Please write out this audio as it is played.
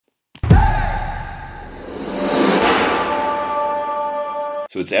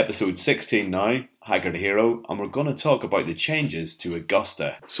So it's episode 16 now, Hacker the Hero, and we're going to talk about the changes to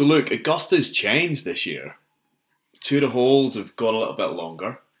Agusta. So look, Agusta's changed this year. Two of the holes have got a little bit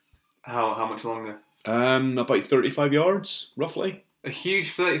longer. How much longer? About 35 yards, roughly. A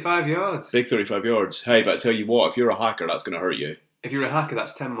huge 35 yards. Big 35 yards. Hey, but I tell you what, if you're a hacker, that's going to hurt you. If you're a hacker,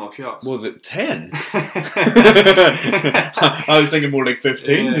 that's 10 more shots. Well, 10? I was thinking more like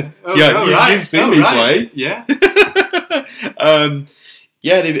 15. Yeah, right. You've seen me play. Yeah.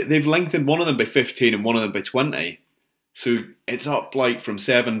 Yeah, they've lengthened one of them by 15 and one of them by 20. So it's up like from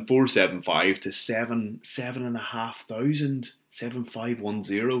 7,475 to 7,500,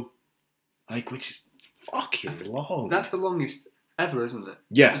 7,510. Like, which is fucking long. That's the longest ever, isn't it?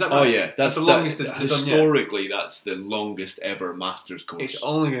 Yeah. Is that right? Oh, yeah. That's the longest historically, that's the longest ever Masters course. It's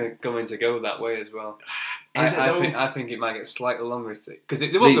only going to go that way as well. I think it might get slightly longer because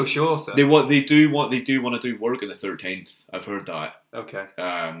they will go shorter. They do want to do work on the 13th. I've heard that. Okay.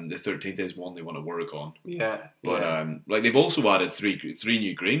 The 13th is one they want to work on. Yeah. But like they've also added three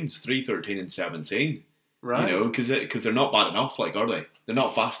new greens, 3, 13, and 17. Right. You know, because they're not bad enough. Like, are they? They're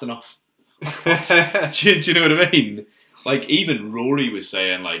not fast enough. do you know what I mean? Like, even Rory was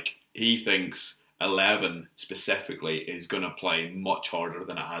saying, like, he thinks 11 specifically is going to play much harder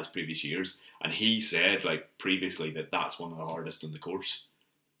than it has previous years. And he said, like, previously that that's one of the hardest on the course.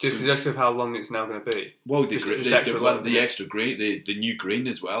 Just of how long it's now going to be? Well, the extra green, the new green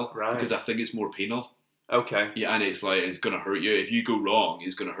as well. Right. Because I think it's more penal. Okay. Yeah, and it's like, it's going to hurt you. If you go wrong,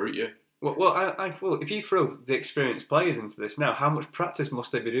 it's going to hurt you. Well, if you throw the experienced players into this now, how much practice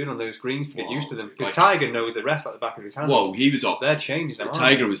must they be doing on those greens to get used to them? Because Tiger knows the rest like the back of his hand. Well, he was up. They're changing them.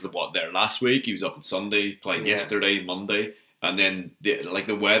 Tiger was there last week. He was up on Sunday, played yesterday, Monday, and then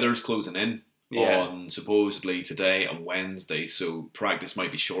the weather's closing in on supposedly today and Wednesday, so practice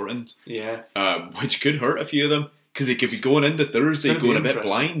might be shortened. Yeah. Which could hurt a few of them. Because they could be going into Thursday going a bit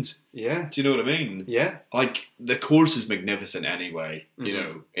blind. Yeah. Do you know what I mean? Yeah. Like, the course is magnificent anyway. Mm-hmm. You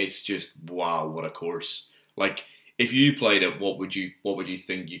know, it's just, wow, what a course. Like, if you played it, what would you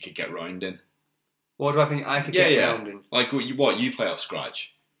think you could get round in? What do I think I could get round in? Like, you play off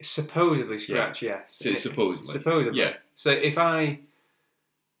scratch? Supposedly scratch, yes. So supposedly. Supposedly. Yeah. So if I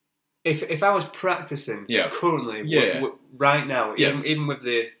was practicing currently, right now, even with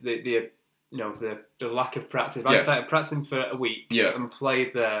the lack of practice. If I started practicing for a week and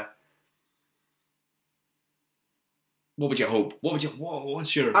played there. What would you hope? What's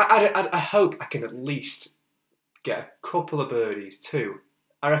your... I hope I can at least get a couple of birdies, 2.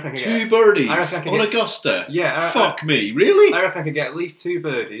 I reckon I could get... 2 birdies on Agusta? Yeah. Fuck me, really? I reckon I could get at least 2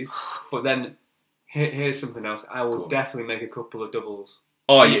 birdies, but then here's something else. I will definitely make a couple of doubles.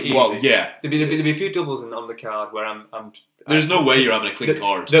 Oh, yeah. Well, yeah. There'll be a few doubles on the card where I'm There's no way you're having a clean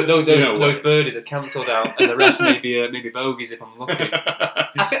card. Those birdies are cancelled out, and the rest maybe bogeys if I'm lucky.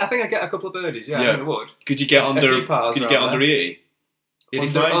 I think I get a couple of birdies. Yeah, I think I would. Could you get under 80?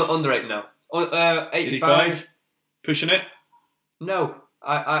 85? Under 8 now. 85? Pushing it? No,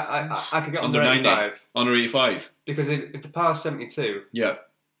 I could get under 90? 85. Under 85? Because if the par's 72,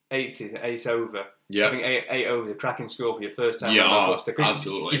 80 over. Yeah. I think 8 over is a cracking score for your first time. Yeah,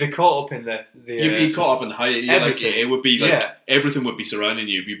 absolutely. You'd be caught up in the you'd be caught up in the high. It would be like everything would be surrounding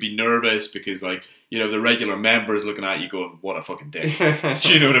you. You'd be nervous because, like, you know, the regular members looking at you going, "What a fucking dick."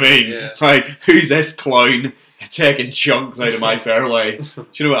 Do you know what I mean? Yeah. Like, who's this clown taking chunks out of my fairway? Do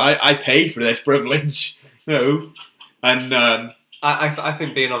you know what? I pay for this privilege. You know, and I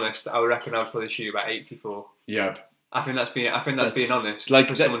think, being honest, I would reckon I'd probably shoot about 84. Yeah. I think that's being honest. Like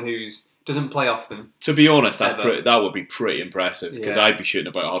for someone who's doesn't play often. To be honest, that would be pretty impressive because I'd be shooting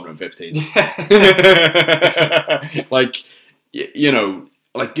about 115. Like, you know,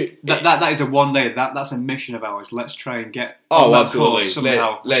 like that is a one day. That's a mission of ours. Let's try and get. Absolutely.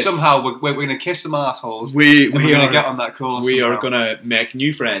 Somehow we're going to kiss some assholes. We're going to get on that course. We are going to make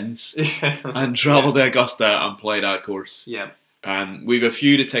new friends and travel to Augusta and play that course. Yeah. And we've a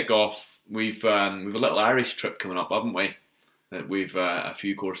few to tick off. We've a little Irish trip coming up, haven't we? That we've a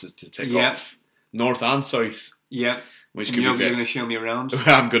few courses to tick off, north and south. Yeah, which could be. You're going to show me around.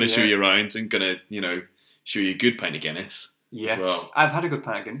 I'm going to show you around and going to, show you a good pint of Guinness. Yeah, as well. I've had a good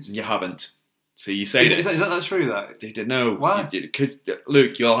pint of Guinness. You haven't. So you say this. Is that true? That they did know. Why? Because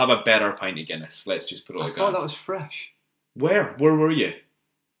look, you'll have a better pint of Guinness. Let's just put it like that. I thought that was fresh. Where were you?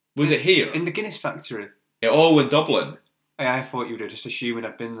 Was it here in the Guinness factory? In Dublin. I thought you were just assuming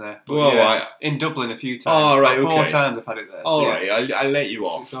I've been there. But well, in Dublin a few times. Oh, right, okay. 4 times I've had it there. All right, I'll let you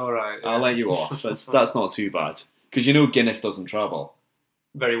off. It's all right. I'll let you off. That's not too bad. Because Guinness doesn't travel.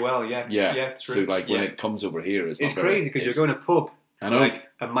 Very well, yeah. Yeah, true. So, like, when it comes over here, it's crazy because you're going to a pub I know. like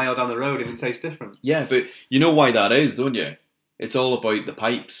a mile down the road and it tastes different. Yeah, but you know why that is, don't you? It's all about the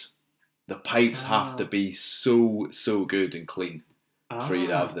pipes. The pipes have to be so good and clean for you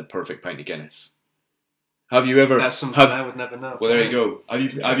to have the perfect pint of Guinness. Have you ever? That's something I would never know. Well, there you go.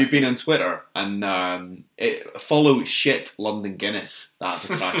 Have you been on Twitter and follow shit London Guinness? That's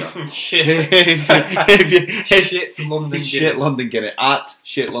a cracker. Shit London Guinness. Shit London Guinness at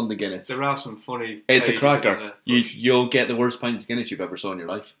shit London Guinness. There are some funny. It's a cracker. You'll get the worst pints of Guinness you've ever saw in your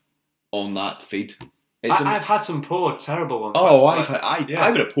life on that feed. I've had some poor, terrible ones. Oh, I've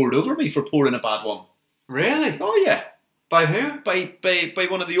had it poured over me for pouring a bad one. Really? Oh yeah. By who? By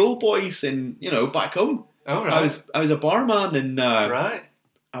one of the old boys in back home. Oh right. I was a barman in right.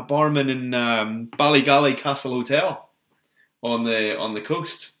 A barman in Ballygally Castle Hotel on the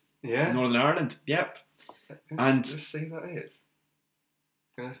coast. Yeah. Northern Ireland. Yep. Let's see who that is.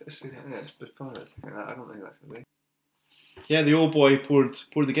 Let's see that is. I don't think that's the. Yeah, the old boy poured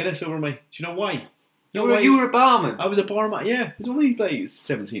the Guinness over me. Do you know why? You were a barman? I was a barman, yeah. It was only like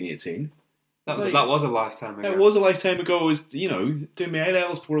 17, 18. That was a lifetime ago. It was a lifetime ago. I was, doing my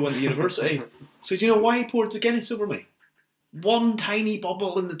A-levels before I went to university. So do you know why he poured the Guinness over me? One tiny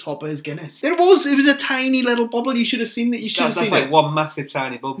bubble in the top of his Guinness. It was a tiny little bubble. You should have seen that. You should have seen it. That's like one massive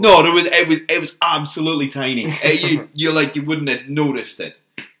tiny bubble. No, it was absolutely tiny. you wouldn't have noticed it.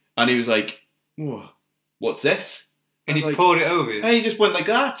 And he was like, what's this? And he poured it over you? And he just went like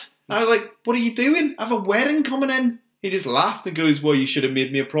that. And I was like, what are you doing? I have a wedding coming in. He just laughed and goes, well, you should have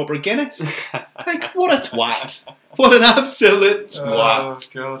made me a proper Guinness. Like, what a twat. What an absolute twat. Oh,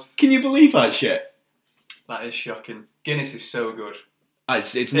 God. Can you believe that shit? That is shocking. Guinness is so good.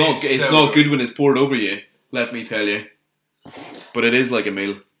 It's not good when it's poured over you, let me tell you. But it is like a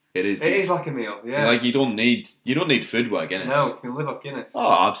meal. It is good. It is like a meal, yeah. Like you don't need food with Guinness. No, you can live off Guinness.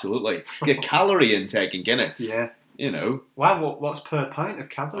 Oh, absolutely. Get calorie intake in Guinness. Yeah. Wow, what's per pint of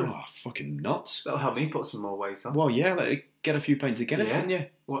calories? Oh, fucking nuts. That'll help me put some more weight on. Well, yeah, get a few pints of Guinness in you.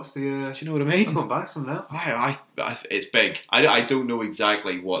 What's the... Do you know what I mean? I'm going to buy some now. It's big. I don't know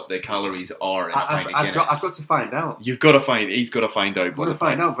exactly what the calories are in a pint of Guinness. I've got to find out. He's got to find out. I'm going to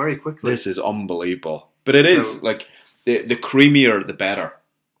find out very quickly. This is unbelievable. But it is, like, the creamier, the better.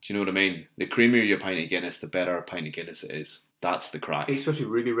 Do you know what I mean? The creamier your pint of Guinness, the better a pint of Guinness it is. That's the crack. It's supposed to be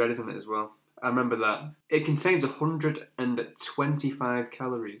ruby red, isn't it, as well? I remember that. It contains 125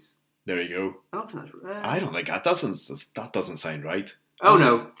 calories. There you go. I don't think that's right. I don't think that doesn't sound right. Oh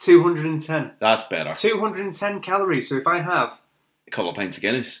no, 210. That's better. 210 calories. So if I have a couple of pints of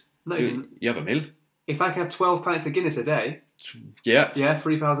Guinness, you have a meal. If I can have 12 pints of Guinness a day, yeah,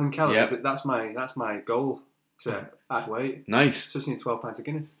 3,000 calories. Yep. That's my goal to add weight. Nice. Just need 12 pints of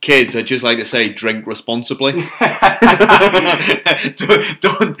Guinness. Kids, I'd just like to say, drink responsibly.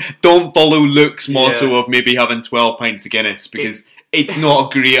 don't follow Luke's motto of maybe having 12 pints of Guinness because it's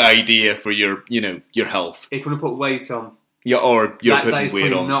not a great idea for your health. If you want to put weight on. Yeah, or you're putting that is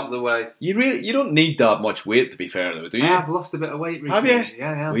weight on. Not the way. You don't need that much weight, to be fair, though, do you? I've lost a bit of weight recently. Have you?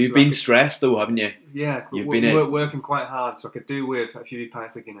 Yeah. Well, you've been stressed, though, haven't you? Yeah, you've been working quite hard, so I could do with a few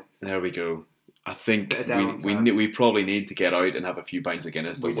pints of Guinness. There we go. I think we probably need to get out and have a few pints of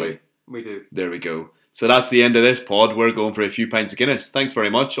Guinness, don't we? We do. There we go. So that's the end of this pod. We're going for a few pints of Guinness. Thanks very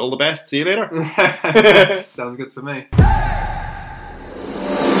much. All the best. See you later. Sounds good to me.